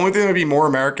time. The only thing that would be more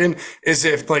American is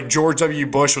if like George W.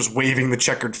 Bush was waving the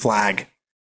checkered flag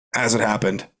as it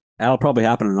happened. That'll probably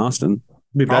happen in Austin.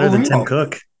 Be better than Tim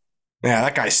Cook. Yeah,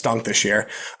 that guy stunk this year.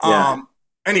 Yeah.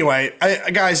 Anyway,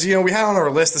 guys, you know, we had on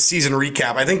our list the season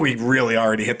recap. I think we really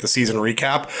already hit the season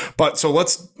recap. But so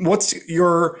what's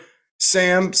your,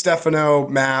 Sam, Stefano,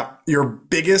 Matt, your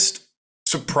biggest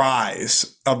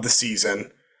surprise of the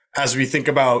season as we think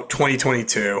about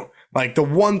 2022? Like the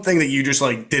one thing that you just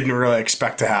like didn't really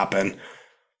expect to happen.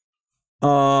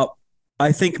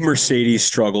 I think Mercedes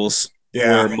struggles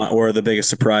were the biggest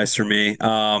surprise for me.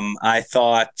 I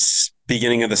thought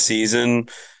beginning of the season,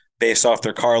 based off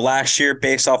their car last year,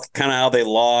 based off kind of how they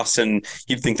lost, and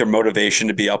you'd think their motivation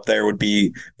to be up there would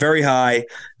be very high.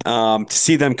 To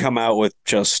see them come out with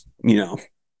just, you know,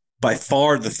 by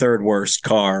far the third worst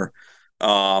car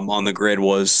on the grid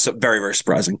was very, very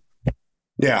surprising.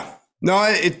 Yeah. No,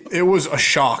 it was a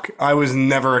shock. I was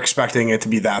never expecting it to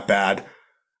be that bad.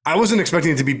 I wasn't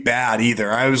expecting it to be bad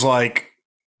either. I was like,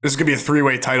 this is going to be a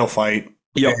 3-way title fight.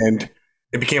 Yep. And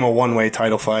it became a 1-way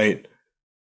title fight.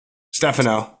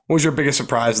 Stefano, what was your biggest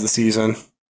surprise of the season?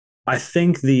 I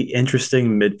think the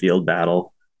interesting midfield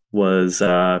battle was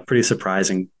pretty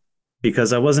surprising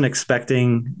because I wasn't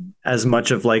expecting as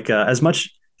much of like as much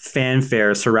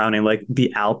fanfare surrounding like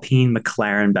the Alpine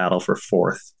McLaren battle for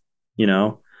fourth, you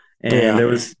know, and there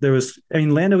was I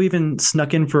mean, Lando even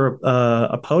snuck in for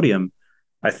a podium,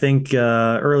 I think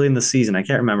early in the season. I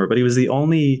can't remember, but he was the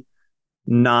only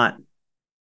not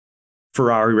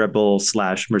Ferrari, Red Bull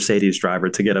 / Mercedes driver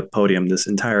to get a podium this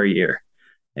entire year.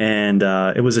 And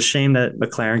it was a shame that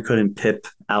McLaren couldn't pip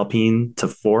Alpine to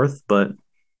fourth, but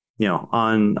you know,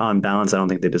 on balance, I don't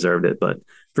think they deserved it. But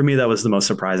for me, that was the most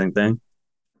surprising thing.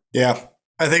 Yeah.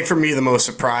 I think for me, the most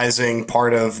surprising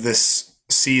part of this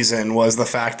season was the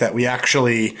fact that we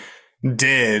actually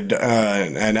did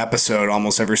an episode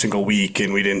almost every single week,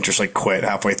 and we didn't just like quit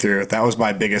halfway through. That was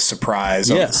my biggest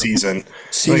surprise of the season.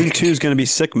 Season 2 is going to be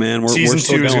sick, man. Season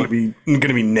 2 is going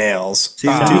to be nails.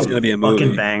 Season 2 is going to be a movie.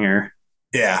 Fucking banger.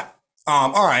 Yeah.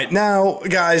 All right. Now,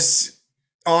 guys,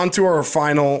 on to our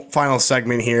final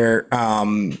segment here.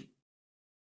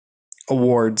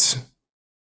 Awards.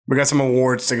 We got some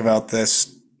awards to give out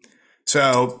this.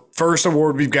 So, first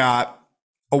award we've got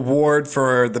award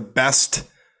for the best.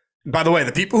 By the way,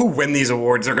 the people who win these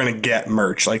awards are going to get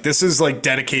merch. Like, this is like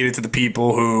dedicated to the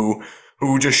people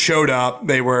who just showed up.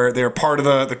 They were part of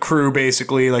the crew,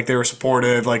 basically. Like, they were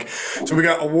supportive. Like, so we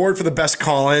got award for the best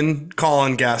call-in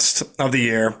guest of the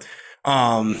year.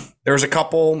 There was a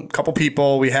couple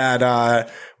people. We had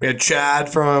Chad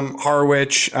from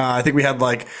Harwich. I think we had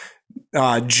like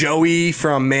Joey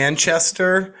from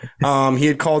Manchester. He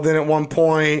had called in at one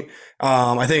point.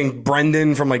 I think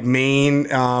Brendan from like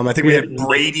Maine. I think we had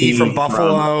Brady from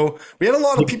Buffalo. We had a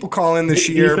lot of people call in this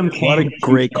year. A lot of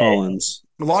great call-ins.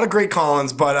 A lot of great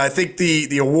call-ins, but I think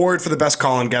the award for the best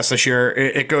call-in guest this year,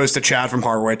 it goes to Chad from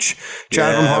Harwich.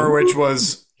 Chad from Harwich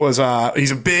was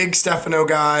he's a big Stefano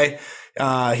guy.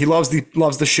 He loves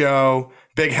the show.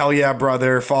 Big hell yeah,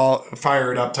 brother,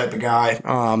 fired up type of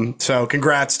guy. So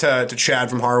congrats to Chad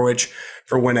from Harwich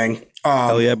for winning.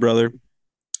 Hell yeah, brother.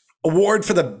 Award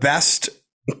for the best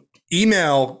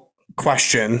email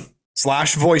question.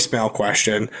 voicemail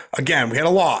question. Again, we had a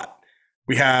lot.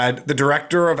 We had the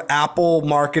director of Apple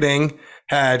marketing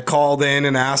had called in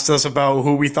and asked us about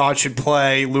who we thought should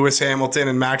play Lewis Hamilton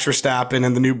and Max Verstappen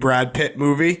in the new Brad Pitt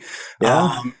movie.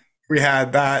 Yeah. We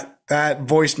had that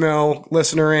voicemail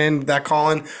listener in, that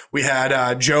call-in. We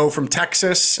had Joe from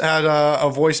Texas had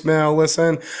a voicemail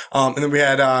listen. And then we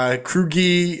had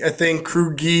Krugi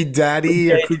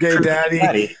Daddy.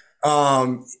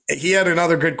 He had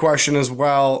another good question as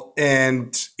well.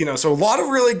 And, so a lot of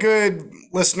really good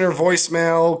listener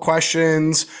voicemail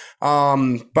questions.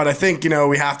 But I think,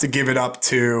 we have to give it up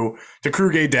to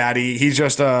Krugi Daddy. He's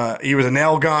just he was a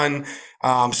nail gun.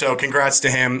 So congrats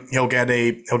to him. He'll get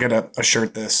a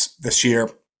shirt this year.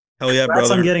 Hell yeah, congrats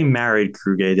brother! on getting married,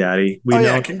 Kruge Daddy.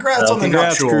 Congrats on the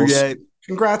nuptials. Kruge.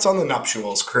 Congrats on the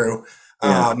nuptials, crew.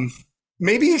 Yeah.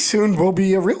 Maybe soon we'll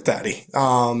be a real daddy.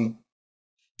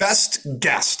 Best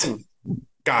guest,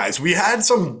 guys. We had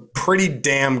some pretty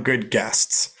damn good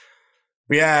guests.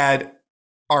 We had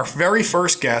our very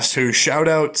first guest, who, shout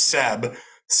out Seb,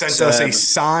 sent us a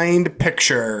signed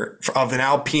picture of an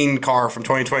Alpine car from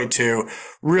 2022.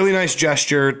 Really nice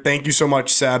gesture. Thank you so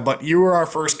much, Seb. But you were our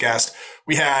first guest.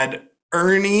 We had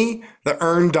Ernie, the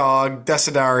Earn Dog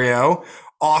Desiderio,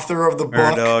 author of the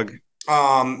book.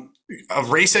 A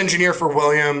race engineer for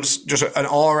Williams, just an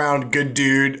all-around good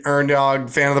dude, Earn Dog,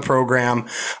 fan of the program.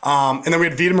 And then we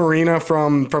had Vita Marina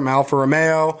from Alfa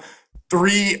Romeo.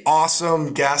 3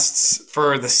 awesome guests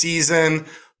for the season,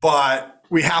 but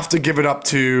we have to give it up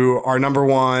to our number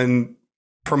one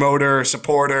promoter,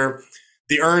 supporter,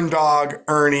 the Earn Dog,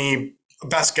 Ernie,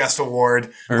 Best Guest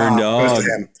Award. Earn Dog. Goes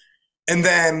to him. And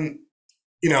then,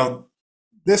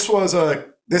 this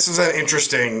is an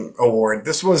interesting award.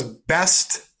 This was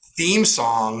Best Theme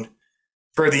Song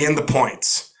for the In the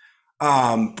Points.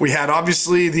 We had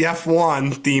obviously the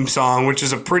F1 theme song, which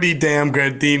is a pretty damn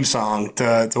good theme song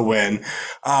to win.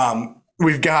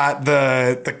 We've got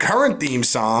the current theme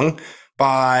song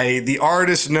by the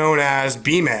artist known as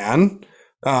B-Man.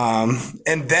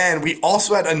 And then we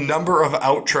also had a number of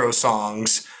outro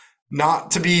songs,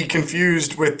 not to be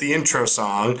confused with the intro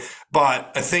song,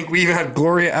 but I think we even had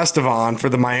Gloria Estefan for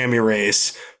the Miami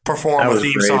race perform a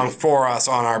theme song for us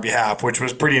on our behalf, which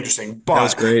was pretty interesting. But that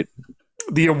was great.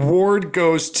 The award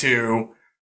goes to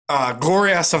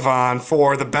Gloria Estefan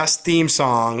for the best theme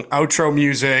song, outro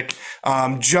music,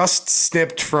 just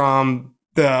snipped from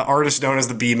the artist known as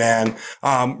the B-Man.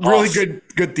 Really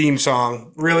good theme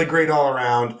song. Really great all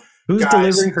around. Who's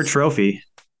delivering her trophy?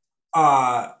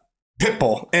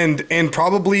 Pitbull and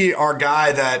probably our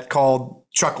guy that called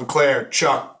Chuck Leclerc,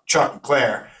 Chuck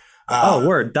Leclerc.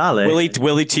 Word, Dale. Willie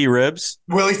T. Ribs.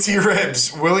 Willie T.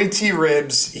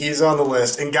 Ribs. He's on the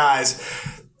list. And guys,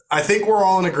 I think we're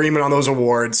all in agreement on those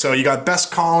awards. So you got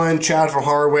Best Call-In, Chad from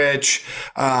Harwich.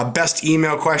 Best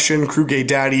Email Question, Kruge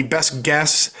Daddy. Best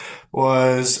Guess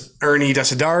was Ernie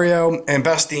Desiderio. And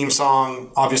Best Theme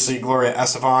Song, obviously, Gloria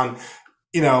Estefan.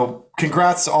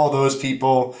 Congrats to all those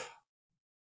people.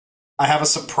 I have a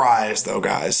surprise, though,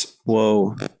 guys.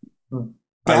 Whoa.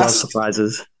 I love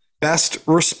surprises. Best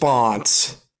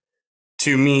response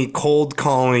to me cold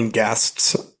calling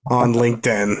guests on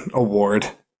LinkedIn award.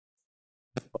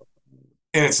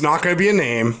 And it's not going to be a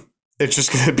name. It's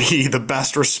just going to be the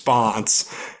best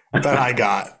response that I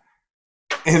got.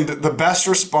 And the best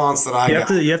response that I got.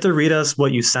 You have to read us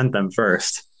what you sent them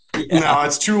first. Yeah. No,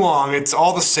 it's too long. It's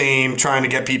all the same, trying to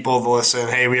get people to listen.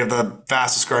 Hey, we have the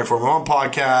fastest growing Formula One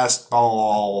podcast. Blah,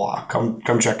 blah, blah.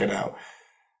 Come check it out.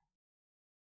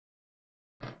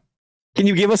 Can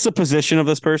you give us the position of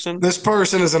this person? This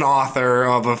person is an author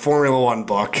of a Formula One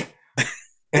book.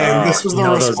 And this was the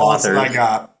response that I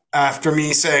got after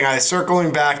me saying,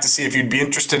 circling back to see if you'd be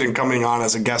interested in coming on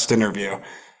as a guest interview.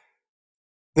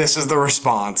 This is the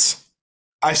response.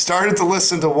 I started to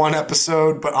listen to one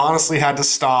episode, but honestly had to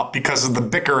stop because of the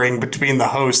bickering between the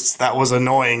hosts that was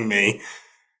annoying me.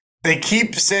 They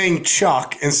keep saying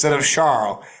Chuck instead of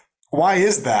Charles. Why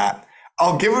is that?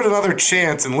 I'll give it another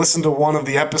chance and listen to one of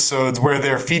the episodes where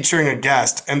they're featuring a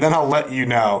guest, and then I'll let you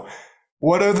know.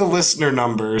 What are the listener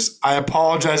numbers? I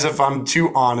apologize if I'm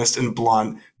too honest and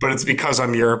blunt, but it's because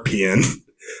I'm European.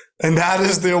 And that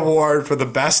is the award for the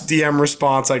best DM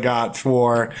response I got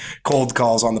for cold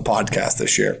calls on the podcast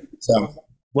this year. So,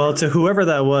 well, to whoever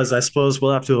that was, I suppose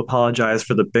we'll have to apologize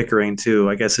for the bickering too.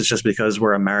 I guess it's just because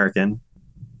we're American.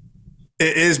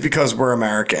 It is because we're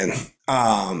American.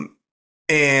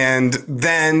 And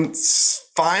then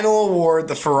final award,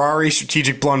 the Ferrari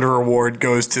Strategic Blunder Award,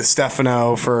 goes to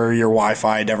Stefano for your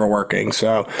Wi-Fi never working.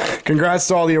 So congrats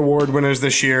to all the award winners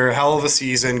this year. Hell of a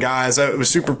season, guys. I was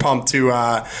super pumped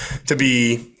to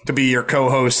be to be your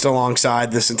co-host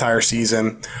alongside this entire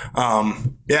season.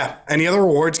 Yeah. Any other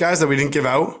awards, guys, that we didn't give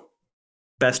out?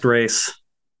 Best race.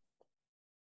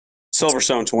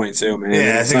 Silverstone 22, man.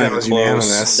 Yeah, I think that was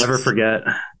unanimous. Never forget.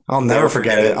 I'll never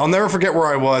forget it. I'll never forget where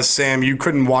I was, Sam. You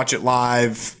couldn't watch it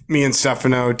live. Me and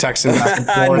Stefano texting back and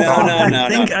forth.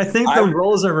 No. I think the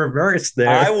roles are reversed there.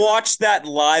 I watched that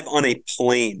live on a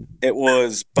plane. It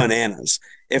was bananas.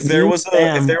 If there was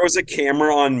a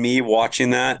camera on me watching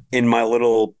that in my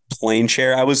little plane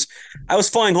chair, I was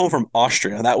flying home from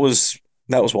Austria. That was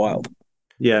wild.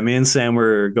 Yeah, me and Sam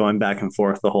were going back and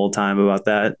forth the whole time about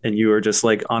that, and you were just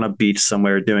like on a beach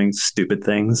somewhere doing stupid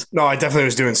things. No, I definitely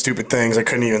was doing stupid things. I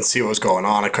couldn't even see what was going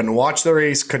on. I couldn't watch the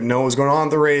race, couldn't know what was going on in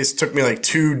the race. It took me like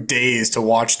 2 days to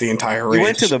watch the entire race. You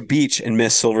went to the beach and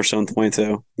missed Silverstone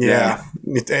 22. Yeah.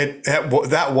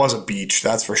 That was a beach,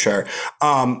 that's for sure.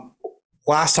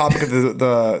 Last topic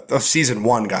of season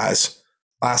 1, guys.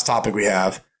 Last topic we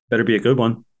have. Better be a good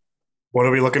one. What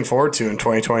are we looking forward to in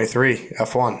 2023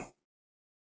 F1?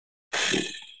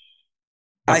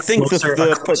 I think the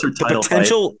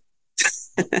potential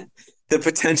the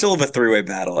potential of a 3-way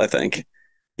battle, I think.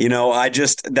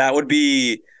 That would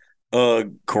be a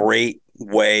great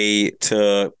way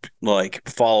to like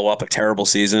follow up a terrible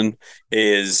season,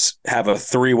 is have a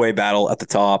 3-way battle at the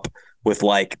top with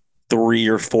like 3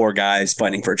 or 4 guys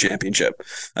fighting for a championship.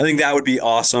 I think that would be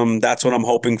awesome. That's what I'm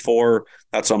hoping for.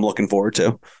 That's what I'm looking forward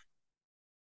to.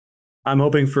 I'm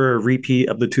hoping for a repeat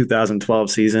of the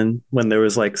 2012 season when there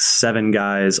was like 7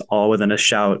 guys all within a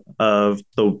shout of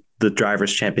the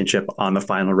drivers' championship on the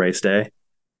final race day.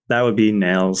 That would be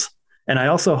nails. And I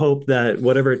also hope that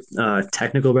whatever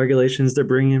technical regulations they're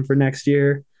bringing in for next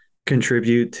year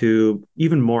contribute to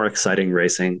even more exciting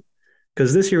racing.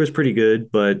 Because this year was pretty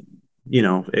good, but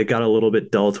it got a little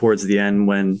bit dull towards the end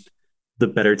when the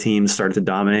better teams started to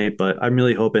dominate. But I'm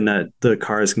really hoping that the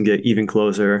cars can get even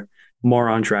closer, more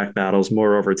on-track battles,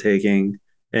 more overtaking,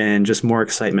 and just more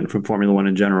excitement from Formula One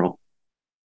in general.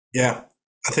 Yeah.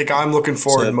 I think I'm looking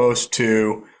forward most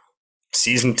to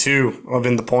season 2 of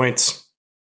In the Points.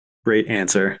 Great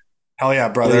answer. Hell yeah,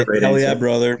 brother. Hell yeah,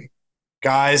 brother.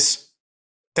 Guys,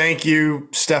 thank you,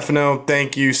 Stefano.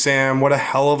 Thank you, Sam. What a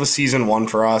hell of a season 1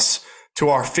 for us. To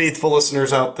our faithful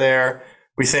listeners out there,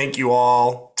 we thank you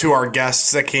all. To our guests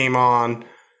that came on,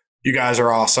 you guys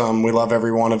are awesome. We love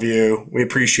every one of you. We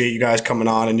appreciate you guys coming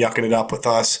on and yucking it up with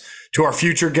us. To our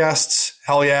future guests,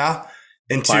 hell yeah.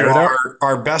 And to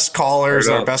our best callers,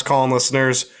 our best calling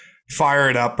listeners, fire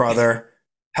it up, brother.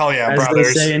 Hell yeah, brothers.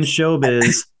 As they say in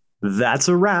showbiz, that's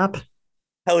a wrap.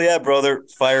 Hell yeah, brother.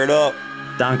 Fire it up.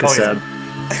 Danke, Seb.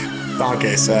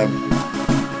 Danke, Seb.